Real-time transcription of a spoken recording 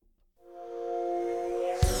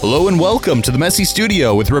Hello and welcome to The Messy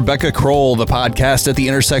Studio with Rebecca Kroll, the podcast at the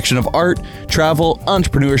intersection of art, travel,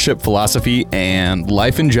 entrepreneurship, philosophy, and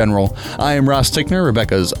life in general. I am Ross Tickner,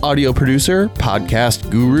 Rebecca's audio producer, podcast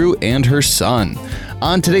guru, and her son.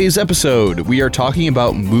 On today's episode, we are talking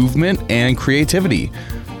about movement and creativity.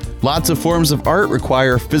 Lots of forms of art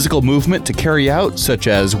require physical movement to carry out, such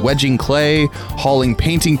as wedging clay, hauling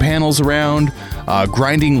painting panels around,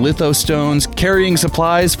 grinding lithostones, carrying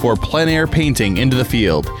supplies for plein air painting into the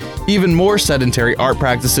field. Even more sedentary art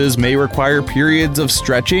practices may require periods of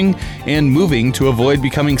stretching and moving to avoid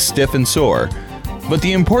becoming stiff and sore. But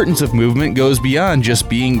the importance of movement goes beyond just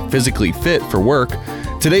being physically fit for work.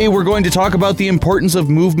 Today, we're going to talk about the importance of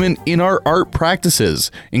movement in our art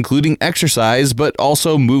practices, including exercise, but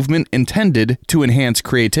also movement intended to enhance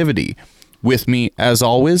creativity. With me, as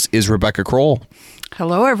always, is Rebecca Kroll.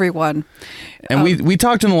 Hello, everyone. And we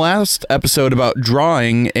talked in the last episode about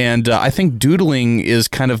drawing, and I think doodling is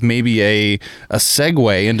kind of maybe a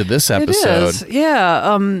segue into this episode. It is,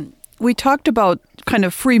 yeah. We talked about kind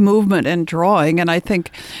of free movement and drawing, and I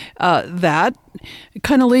think that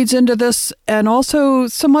kind of leads into this, and also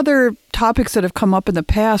some other topics that have come up in the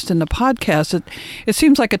past in the podcast. It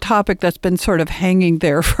seems like a topic that's been sort of hanging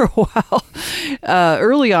there for a while.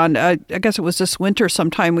 Early on, I guess it was this winter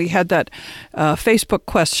sometime, we had that Facebook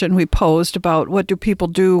question we posed about what do people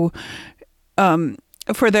do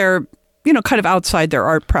for their, kind of outside their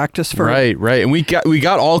art practice. Right. And we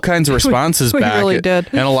got all kinds of responses back. We really did.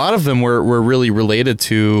 And a lot of them were really related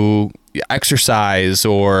to exercise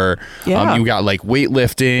or you got like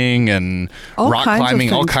weightlifting and rock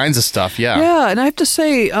climbing, all kinds of stuff. Yeah. And I have to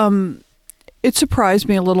say, it surprised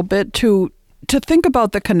me a little bit to think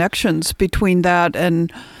about the connections between that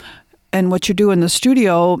and what you do in the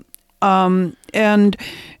studio. And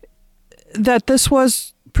that this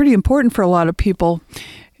was pretty important for a lot of people.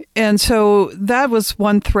 And so that was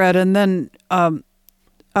one thread. And then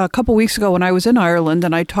a couple weeks ago when I was in Ireland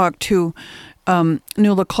and I talked to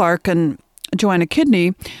Nuala Clark and Joanna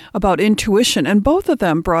Kidney about intuition, and both of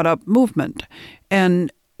them brought up movement. And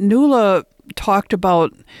Nuala talked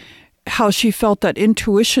about how she felt that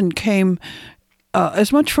intuition came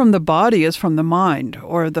as much from the body as from the mind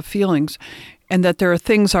or the feelings, and that there are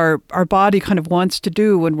things our body kind of wants to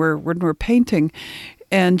do when we're painting.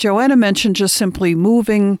 And Joanna mentioned just simply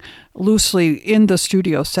moving loosely in the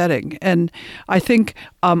studio setting. And I think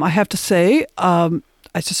I have to say,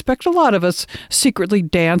 I suspect a lot of us secretly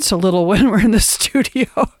dance a little when we're in the studio.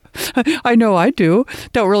 I know I do.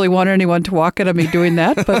 Don't really want anyone to walk into me doing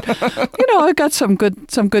that, but I got some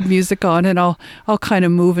good music on, and I'll kind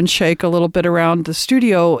of move and shake a little bit around the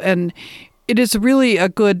studio. And it is really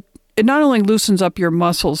it not only loosens up your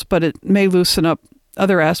muscles, but it may loosen up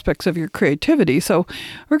other aspects of your creativity. So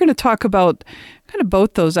we're going to talk about kind of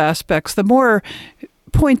both those aspects, the more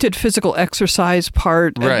pointed physical exercise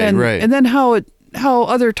part, and then how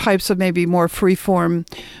other types of maybe more free-form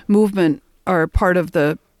movement are part of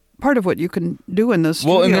what you can do in the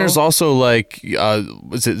studio. Well, and there's also like, is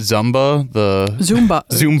it Zumba?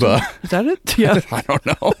 Zumba. Is that it? Yeah. I don't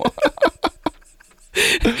know.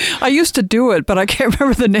 I used to do it, but I can't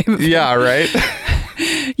remember the name of it. Yeah, right?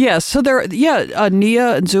 Yes. So Nia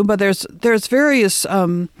and Zumba, there's various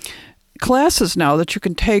classes now that you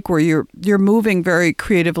can take where you're moving very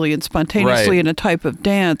creatively and spontaneously in a type of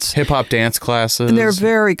dance. Hip hop dance classes. And they're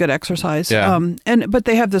very good exercise. Yeah. But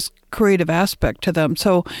they have this creative aspect to them.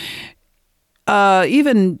 So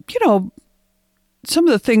even, some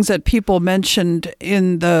of the things that people mentioned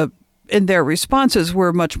in their responses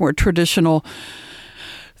were much more traditional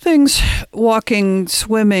things: walking,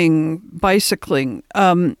 swimming, bicycling.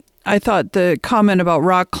 I thought the comment about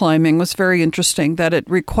rock climbing was very interesting, that it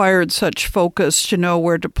required such focus to know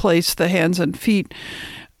where to place the hands and feet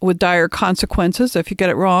with dire consequences if you get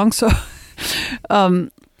it wrong. So,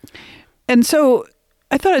 and so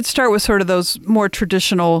I thought I'd start with sort of those more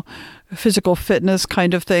traditional physical fitness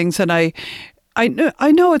kind of things. And I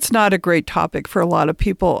know it's not a great topic for a lot of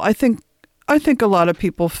people. I think a lot of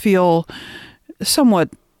people feel somewhat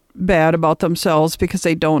bad about themselves because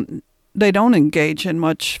they don't engage in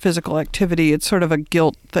much physical activity. It's sort of a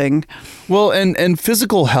guilt thing. Well, and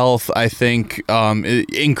physical health, I think,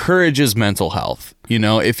 it encourages mental health.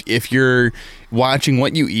 If you're watching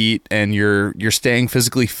what you eat and you're staying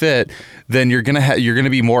physically fit, then you're gonna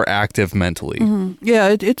be more active mentally. Mm-hmm.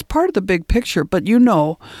 Yeah, it's part of the big picture. But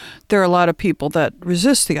there are a lot of people that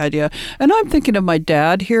resist the idea. And I'm thinking of my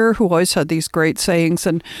dad here, who always had these great sayings.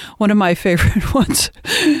 And one of my favorite ones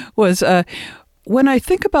was, when I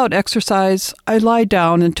think about exercise, I lie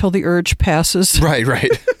down until the urge passes. Right.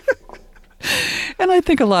 And I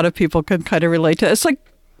think a lot of people can kind of relate to it. It's like,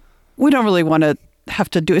 we don't really want to have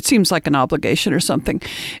to do. It seems like an obligation or something.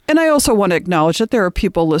 And I also want to acknowledge that there are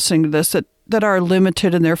people listening to this that are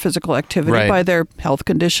limited in their physical activity by their health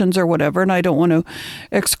conditions or whatever, and I don't want to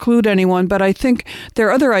exclude anyone, but I think there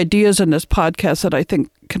are other ideas in this podcast that I think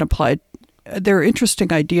can apply. There are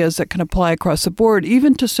interesting ideas that can apply across the board,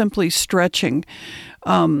 even to simply stretching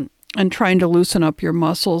and trying to loosen up your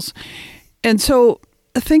muscles. And so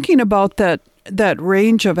thinking about that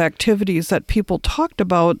range of activities that people talked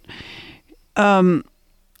about,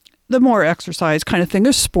 the more exercise kind of thing,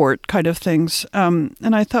 or sport kind of things. And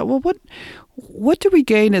I thought, well, what do we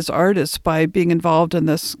gain as artists by being involved in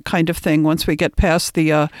this kind of thing once we get past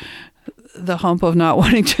the hump of not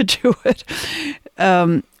wanting to do it?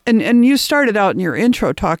 And you started out in your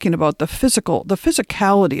intro talking about the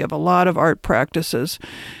physicality of a lot of art practices.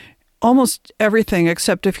 Almost everything,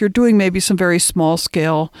 except if you're doing maybe some very small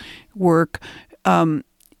scale work,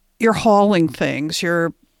 you're hauling things.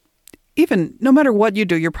 Even no matter what you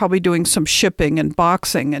do, you're probably doing some shipping and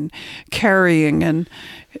boxing and carrying and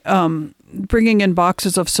bringing in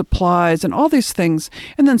boxes of supplies and all these things.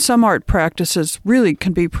 And then some art practices really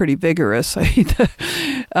can be pretty vigorous.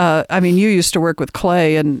 I mean, you used to work with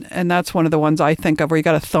clay, and that's one of the ones I think of where you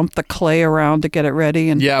got to thump the clay around to get it ready.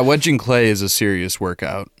 And yeah, wedging clay is a serious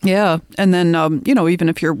workout. Yeah. And then, even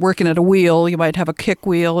if you're working at a wheel, you might have a kick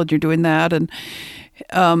wheel and you're doing that. And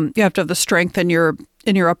you have to have the strength in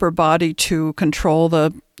your upper body to control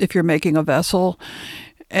if you're making a vessel.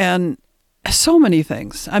 And so many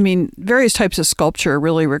things. I mean, various types of sculpture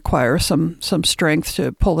really require some strength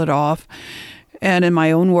to pull it off. And in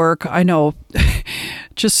my own work, I know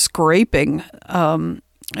just scraping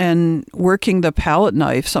and working the palette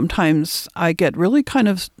knife, sometimes I get really kind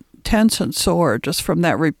of tense and sore just from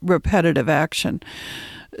that repetitive action.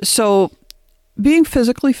 So being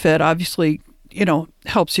physically fit, obviously,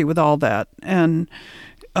 helps you with all that. And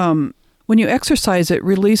when you exercise, it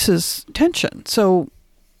releases tension. So,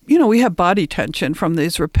 we have body tension from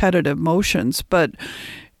these repetitive motions, but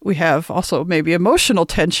we have also maybe emotional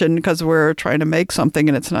tension because we're trying to make something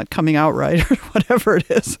and it's not coming out right or whatever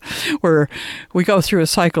it is, where we go through a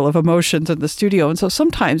cycle of emotions in the studio. And so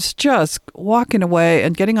sometimes just walking away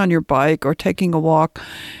and getting on your bike or taking a walk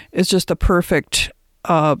is just a perfect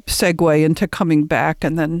segue into coming back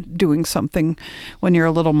and then doing something when you're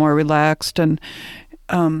a little more relaxed. And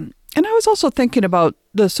I was also thinking about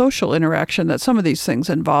the social interaction that some of these things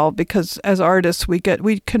involve, because as artists, we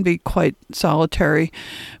can be quite solitary.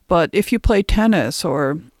 But if you play tennis,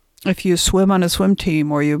 or if you swim on a swim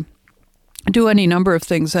team, or you do any number of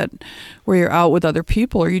things where you're out with other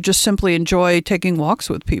people, or you just simply enjoy taking walks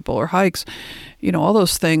with people or hikes, all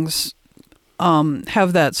those things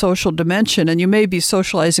have that social dimension, and you may be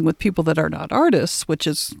socializing with people that are not artists, which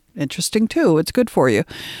is interesting too. It's good for you.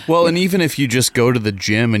 Well, and even if you just go to the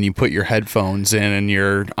gym and you put your headphones in and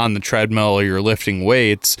you're on the treadmill or you're lifting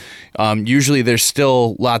weights, usually there's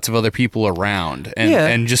still lots of other people around,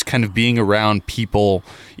 and just kind of being around people,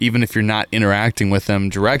 even if you're not interacting with them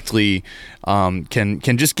directly,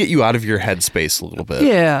 can just get you out of your headspace a little bit.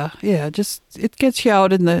 Yeah. Just it gets you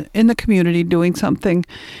out in the community doing something.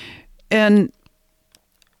 And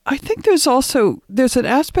I think there's an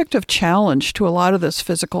aspect of challenge to a lot of this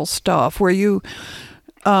physical stuff where you,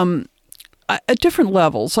 at different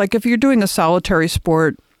levels, like if you're doing a solitary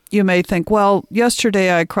sport, you may think, well,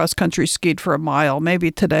 yesterday I cross-country skied for a mile.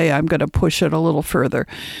 Maybe today I'm going to push it a little further.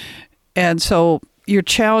 And so you're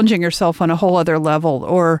challenging yourself on a whole other level.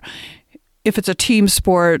 Or if it's a team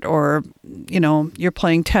sport, or, you're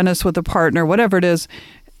playing tennis with a partner, whatever it is,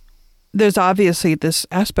 there's obviously this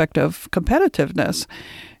aspect of competitiveness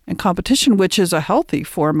and competition, which is a healthy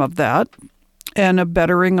form of that, and a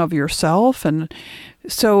bettering of yourself. And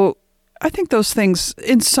so I think those things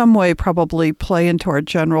in some way probably play into our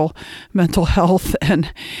general mental health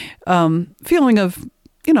and feeling of,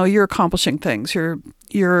 you're accomplishing things,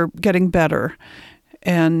 you're getting better,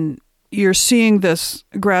 and you're seeing this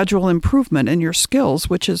gradual improvement in your skills,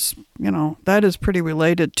 which is, that is pretty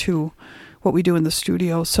related to what we do in the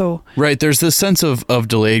studio. So right, there's this sense of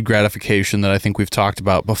delayed gratification that I think we've talked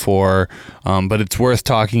about before, but it's worth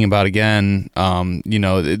talking about again.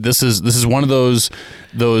 This is one of those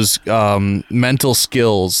mental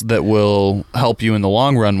skills that will help you in the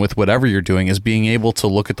long run with whatever you're doing, is being able to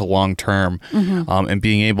look at the long term, and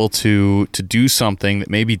being able to do something that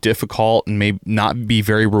may be difficult and may not be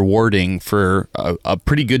very rewarding for a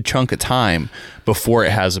pretty good chunk of time before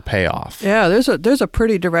it has a payoff. Yeah, there's a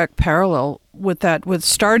pretty direct parallel with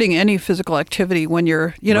starting any physical activity when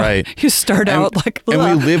you're, Right. you start out like, and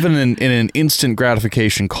we ugh. live in an instant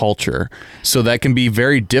gratification culture, so that can be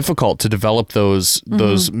very difficult to develop those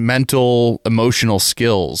mental, emotional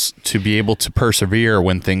skills to be able to persevere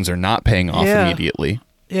when things are not paying off Yeah. immediately.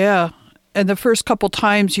 Yeah. And the first couple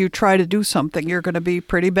times you try to do something, you're going to be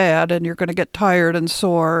pretty bad and you're going to get tired and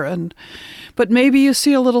sore. But maybe you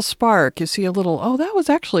see a little spark. You see a little, oh, that was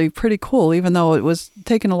actually pretty cool, even though it was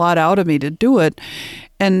taking a lot out of me to do it.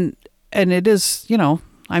 And it is,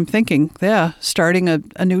 I'm thinking, starting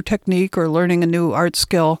a new technique or learning a new art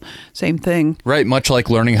skill, same thing. Right, much like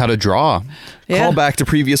learning how to draw. Yeah. Call back to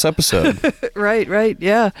previous episode. Right,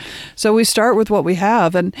 yeah. So we start with what we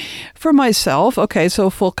have. And for myself, okay, so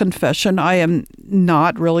full confession, I am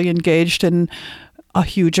not really engaged in a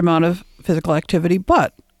huge amount of physical activity,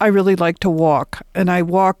 but I really like to walk. And I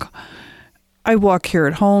walk here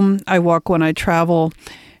at home. I walk when I travel.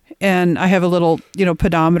 And I have a little,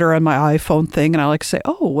 pedometer on my iPhone thing. And I like to say,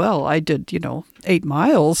 oh, well, I did, 8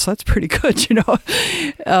 miles. That's pretty good,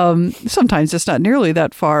 Sometimes it's not nearly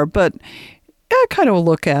that far, but I kind of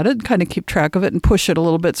look at it and kind of keep track of it and push it a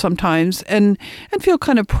little bit sometimes and feel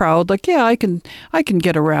kind of proud. Like, yeah, I can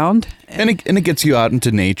get around. And it gets you out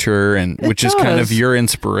into nature, and which is kind of your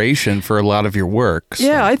inspiration for a lot of your work. So.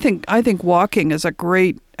 Yeah, I think walking is a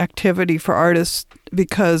great activity for artists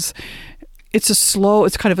because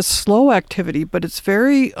it's kind of a slow activity, but it's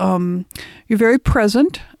very, you're very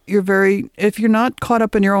present. If you're not caught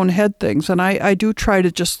up in your own head things, and I do try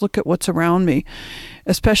to just look at what's around me,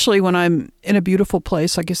 especially when I'm in a beautiful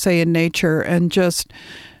place, like you say, in nature, and just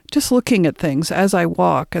looking at things as I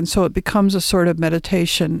walk. And so it becomes a sort of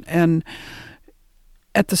meditation, and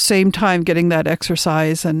at the same time getting that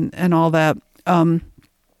exercise and all that. And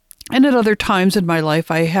at other times in my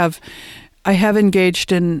life, I have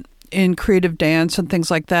engaged in creative dance and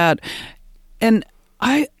things like that. And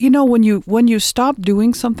when you stop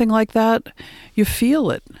doing something like that, you feel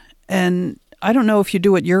it. And I don't know if you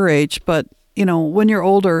do at your age, but when you're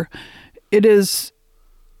older, it is,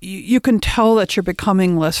 you can tell that you're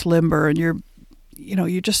becoming less limber and you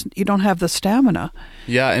don't have the stamina.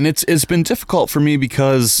 Yeah, and it's been difficult for me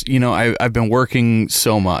because, I've been working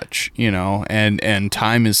so much, and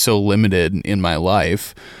time is so limited in my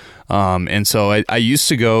life. And so I used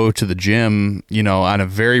to go to the gym, on a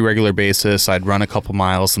very regular basis. I'd run a couple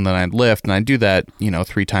miles and then I'd lift, and I'd do that,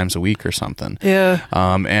 3 times a week or something. Yeah.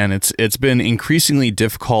 And it's been increasingly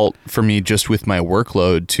difficult for me just with my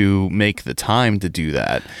workload to make the time to do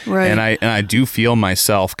that. Right. And I do feel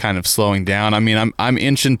myself kind of slowing down. I mean, I'm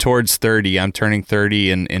inching towards 30. I'm turning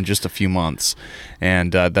 30 in just a few months.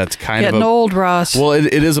 And that's kind Getting of old, Ross. Well,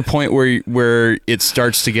 it is a point where it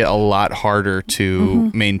starts to get a lot harder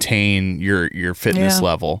to maintain your fitness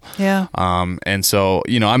level. Yeah. And so,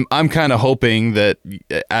 I'm kind of hoping that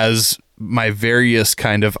as my various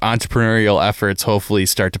kind of entrepreneurial efforts hopefully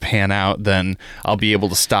start to pan out, then I'll be able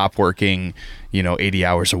to stop working, 80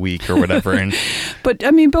 hours a week or whatever. And but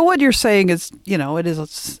what you're saying is, it is a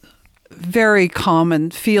very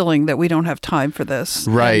common feeling that we don't have time for this.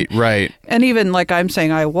 Right. And even like I'm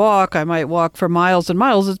saying, I might walk for miles and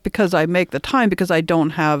miles. It's because I make the time, because I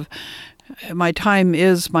don't have, my time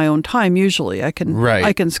is my own time. Usually I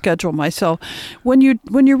can schedule myself. When you're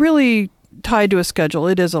really tied to a schedule,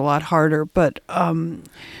 it is a lot harder. But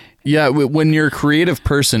yeah, when you're a creative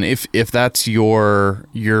person, if that's your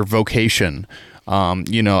vocation,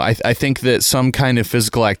 I think that some kind of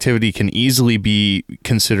physical activity can easily be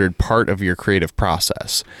considered part of your creative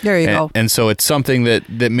process. There you go. And so it's something that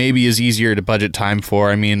maybe is easier to budget time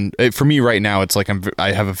for. I mean, for me right now, it's like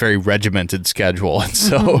I have a very regimented schedule, and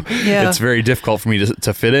so it's very difficult for me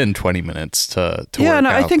to fit in 20 minutes to work and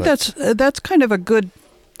I out, think that's kind of a good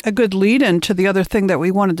lead in to the other thing that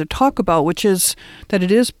we wanted to talk about, which is that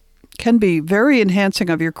it can be very enhancing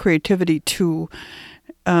of your creativity to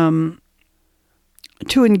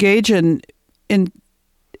engage in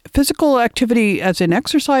physical activity as in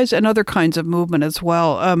exercise and other kinds of movement as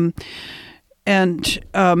well.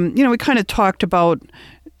 We kind of talked about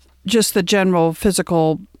just the general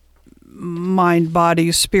physical mind,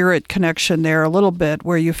 body, spirit connection there a little bit,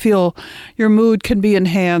 where you feel your mood can be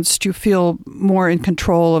enhanced, you feel more in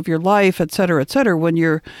control of your life, et cetera, when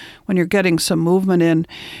you're getting some movement in.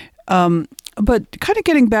 But kind of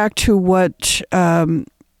getting back to what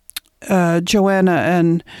Joanna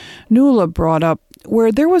and Nuala brought up,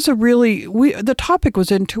 where there was the topic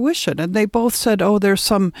was intuition, and they both said, there's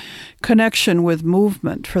some connection with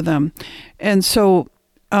movement for them. And so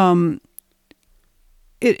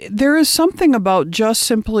there is something about just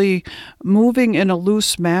simply moving in a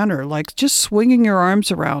loose manner, like just swinging your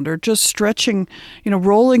arms around or just stretching,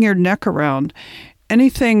 rolling your neck around,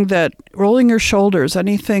 rolling your shoulders,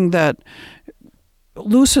 anything that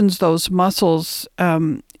loosens those muscles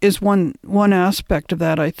is one aspect of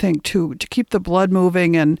that, I think, to keep the blood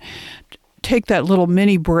moving and take that little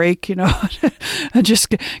mini break, and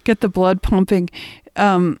just get the blood pumping.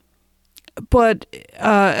 But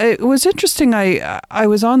it was interesting. I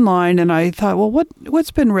was online and I thought, well,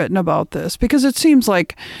 what's been written about this? Because it seems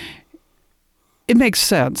like it makes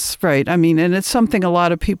sense, right? I mean, and it's something a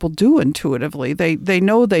lot of people do intuitively. They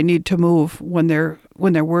know they need to move when they're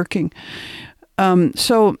working.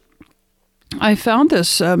 So I found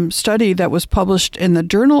this study that was published in the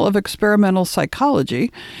Journal of Experimental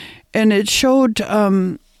Psychology, and it showed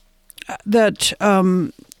that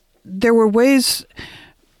there were ways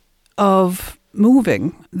of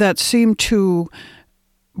moving that seemed to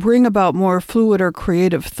bring about more fluid or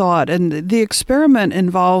creative thought. And the experiment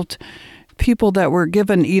involved people that were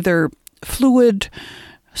given either fluid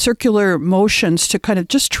circular motions to kind of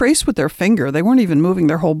just trace with their finger. They weren't even moving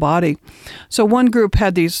their whole body. So one group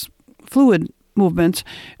had these fluid movements,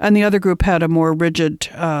 and the other group had a more rigid,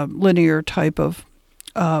 linear type of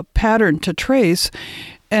pattern to trace.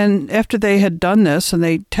 And after they had done this, and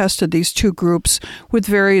they tested these two groups with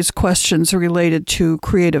various questions related to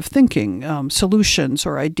creative thinking, solutions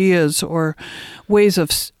or ideas or ways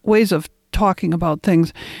of talking about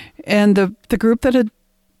things, and the group that had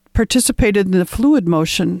participated in the fluid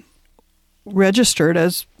motion registered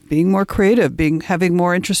as being more creative, having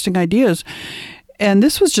more interesting ideas. And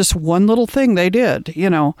this was just one little thing they did,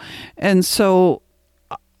 And so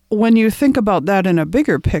when you think about that in a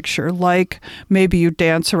bigger picture, like maybe you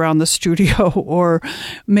dance around the studio, or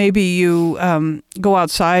maybe you go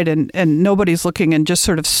outside and nobody's looking and just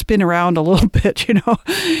sort of spin around a little bit,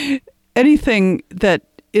 anything that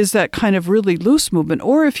is that kind of really loose movement.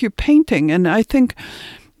 Or if you're painting, and I think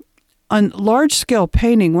on large-scale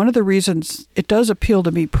painting, one of the reasons it does appeal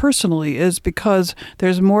to me personally is because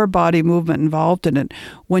there's more body movement involved in it.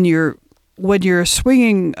 When you're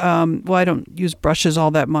swinging, I don't use brushes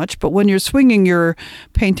all that much, but when you're swinging your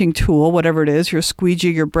painting tool, whatever it is, your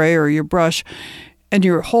squeegee, your brayer, or your brush, and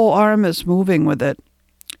your whole arm is moving with it,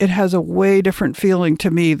 it has a way different feeling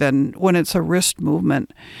to me than when it's a wrist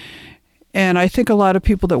movement. And I think a lot of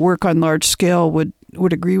people that work on large scale would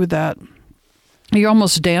agree with that. You're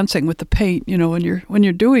almost dancing with the paint, when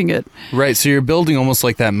you're doing it. Right. So you're building almost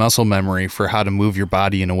like that muscle memory for how to move your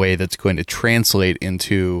body in a way that's going to translate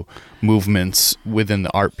into movements within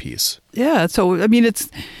the art piece. Yeah. So, I mean, it's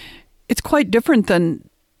quite different than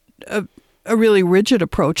a really rigid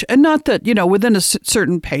approach. And not that, within a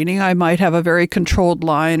certain painting, I might have a very controlled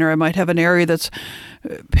line, or I might have an area that's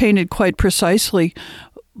painted quite precisely,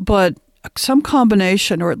 but some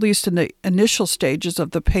combination, or at least in the initial stages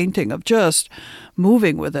of the painting, of just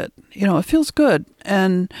moving with it. It feels good.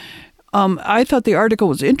 And I thought the article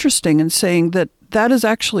was interesting in saying that is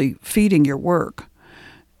actually feeding your work.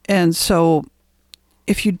 And so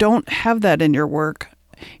if you don't have that in your work,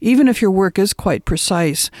 even if your work is quite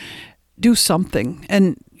precise, do something.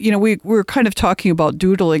 And, we were kind of talking about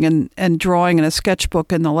doodling and drawing in a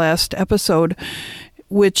sketchbook in the last episode,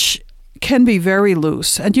 which can be very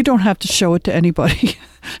loose, and you don't have to show it to anybody.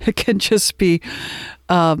 It can just be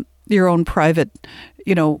your own private,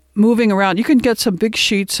 moving around. You can get some big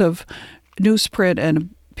sheets of newsprint and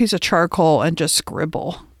a piece of charcoal and just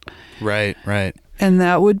scribble. Right. And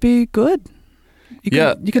that would be good.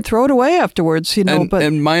 You can throw it away afterwards,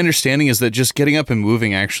 And my understanding is that just getting up and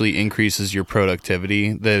moving actually increases your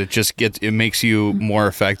productivity, that it makes you more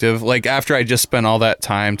effective. Like after I just spent all that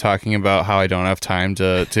time talking about how I don't have time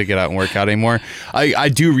to get out and work out anymore, I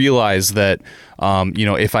do realize that,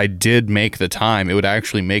 if I did make the time, it would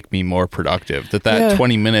actually make me more productive, that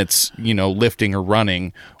 20 minutes, lifting or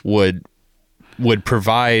running would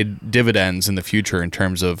provide dividends in the future in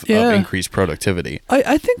terms of increased productivity.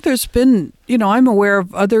 I think there's been, I'm aware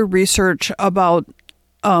of other research about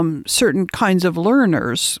certain kinds of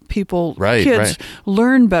learners. Kids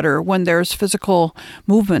learn better when there's physical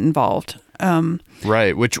movement involved.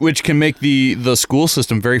 Right, which can make the school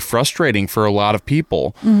system very frustrating for a lot of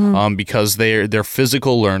people, because they're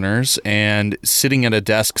physical learners, and sitting at a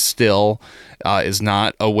desk still is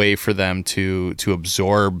not a way for them to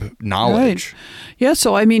absorb knowledge. Right. Yeah,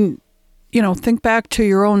 so I mean, think back to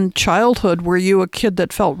your own childhood. Were you a kid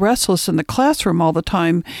that felt restless in the classroom all the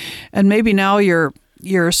time, and maybe now you're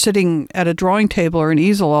sitting at a drawing table or an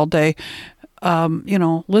easel all day?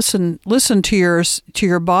 Listen to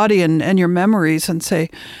your body and your memories, and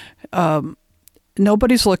say,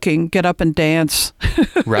 nobody's looking, get up and dance.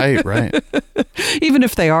 Right. Even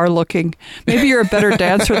if they are looking. Maybe you're a better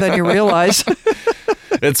dancer than you realize.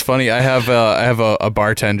 It's funny. I have a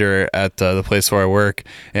bartender at the place where I work,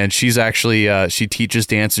 and she's actually she teaches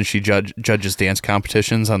dance and she judges dance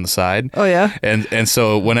competitions on the side. Oh yeah. And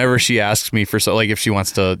so whenever she asks me for like if she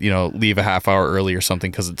wants to leave a half hour early or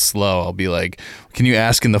something because it's slow, I'll be like, "Can you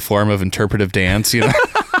ask in the form of interpretive dance?"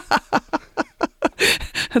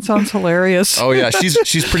 That sounds hilarious. Oh yeah,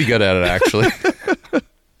 she's pretty good at it actually.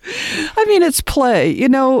 I mean, it's play.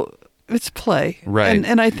 It's play. Right.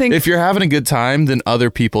 And I think if you're having a good time, then other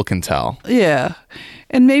people can tell. Yeah.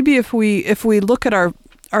 And maybe if we look at our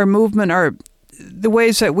movement, the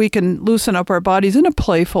ways that we can loosen up our bodies in a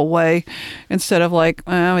playful way instead of like,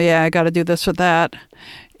 oh yeah, I got to do this or that.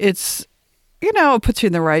 It puts you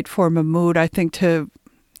in the right form of mood, I think, to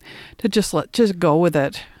just go with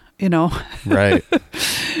it, Right.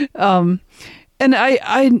 And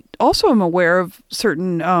I also am aware of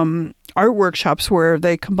certain art workshops where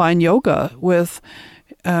they combine yoga with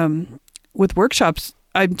workshops.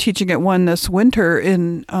 I'm teaching at one this winter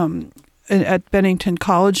at Bennington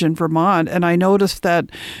College in Vermont, and I noticed that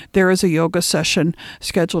there is a yoga session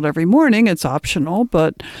scheduled every morning. It's optional,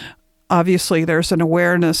 but obviously there's an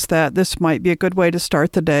awareness that this might be a good way to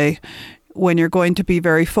start the day when you're going to be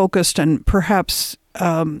very focused and perhaps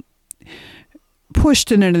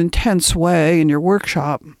pushed in an intense way in your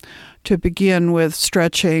workshop, to begin with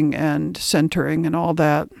stretching and centering and all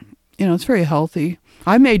that. It's very healthy.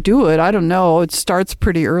 I may do it. I don't know. It starts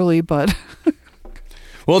pretty early, but...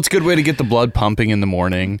 Well, it's a good way to get the blood pumping in the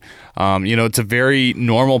morning. It's a very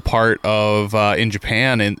normal part of in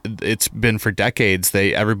Japan, and it's been for decades.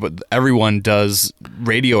 Everyone does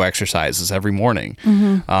radio exercises every morning,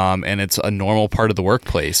 and it's a normal part of the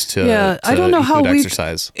workplace to I don't know how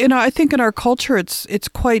exercise. I think in our culture, it's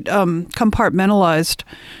quite compartmentalized.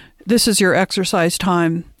 This is your exercise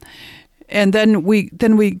time. And then we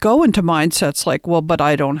go into mindsets like, well, but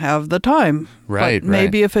I don't have the time. Right. But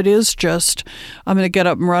maybe if it is just, I'm going to get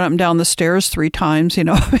up and run up and down the stairs 3 times,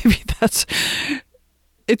 maybe it's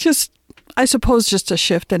just, I suppose, just a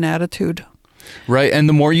shift in attitude. Right, and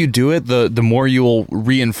the more you do it, the more you'll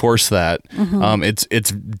reinforce that.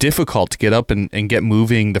 It's difficult to get up and get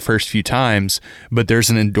moving the first few times, but there's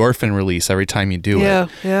an endorphin release every time you do it.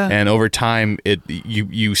 Yeah. And over time,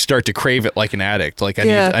 you start to crave it like an addict. Like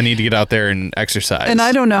I need to get out there and exercise. And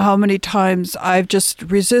I don't know how many times I've just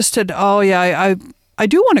resisted. Oh yeah, I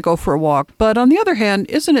do want to go for a walk, but on the other hand,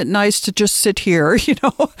 isn't it nice to just sit here,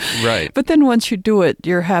 Right. But then once you do it,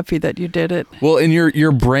 you're happy that you did it. Well, and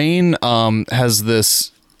your brain has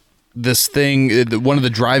this thing. One of the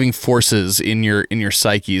driving forces in your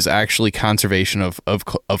psyche is actually conservation of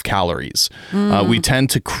calories. We tend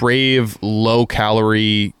to crave low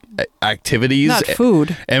calorie activities, not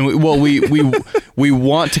food, and we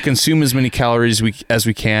want to consume as many calories as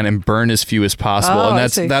we can and burn as few as possible. And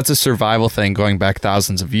that's a survival thing going back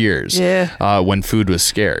thousands of years. When food was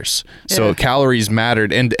scarce, so calories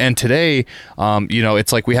mattered. And today,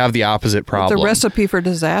 it's like we have the opposite problem. The recipe for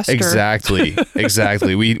disaster. Exactly.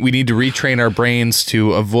 We need to retrain our brains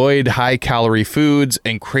to avoid high calorie foods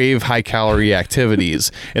and crave high calorie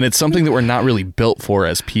activities, and it's something that we're not really built for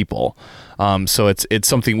as people. So it's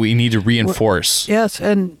something we need to reinforce. Yes,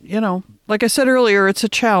 and like I said earlier, it's a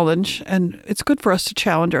challenge, and it's good for us to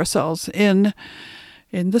challenge ourselves in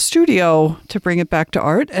the studio to bring it back to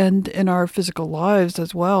art and in our physical lives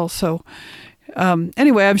as well. So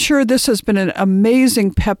anyway, I'm sure this has been an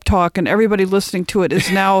amazing pep talk, and everybody listening to it is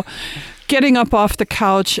now getting up off the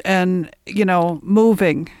couch and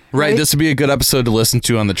moving. Right. This would be a good episode to listen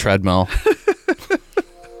to on the treadmill.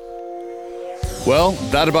 Well,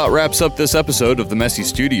 that about wraps up this episode of The Messy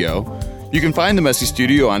Studio. You can find The Messy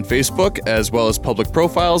Studio on Facebook, as well as public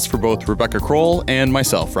profiles for both Rebecca Kroll and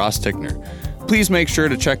myself, Ross Tickner. Please make sure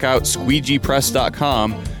to check out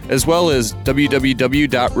squeegeepress.com, as well as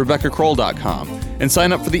www.rebeccakroll.com, and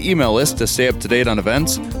sign up for the email list to stay up to date on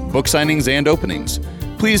events, book signings, and openings.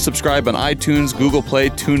 Please subscribe on iTunes, Google Play,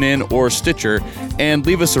 TuneIn, or Stitcher, and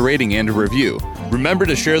leave us a rating and a review. Remember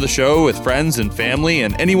to share the show with friends and family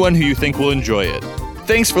and anyone who you think will enjoy it.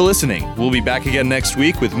 Thanks for listening. We'll be back again next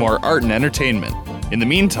week with more art and entertainment. In the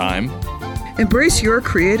meantime, embrace your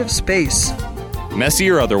creative space, messy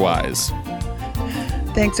or otherwise.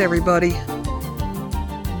 Thanks, everybody.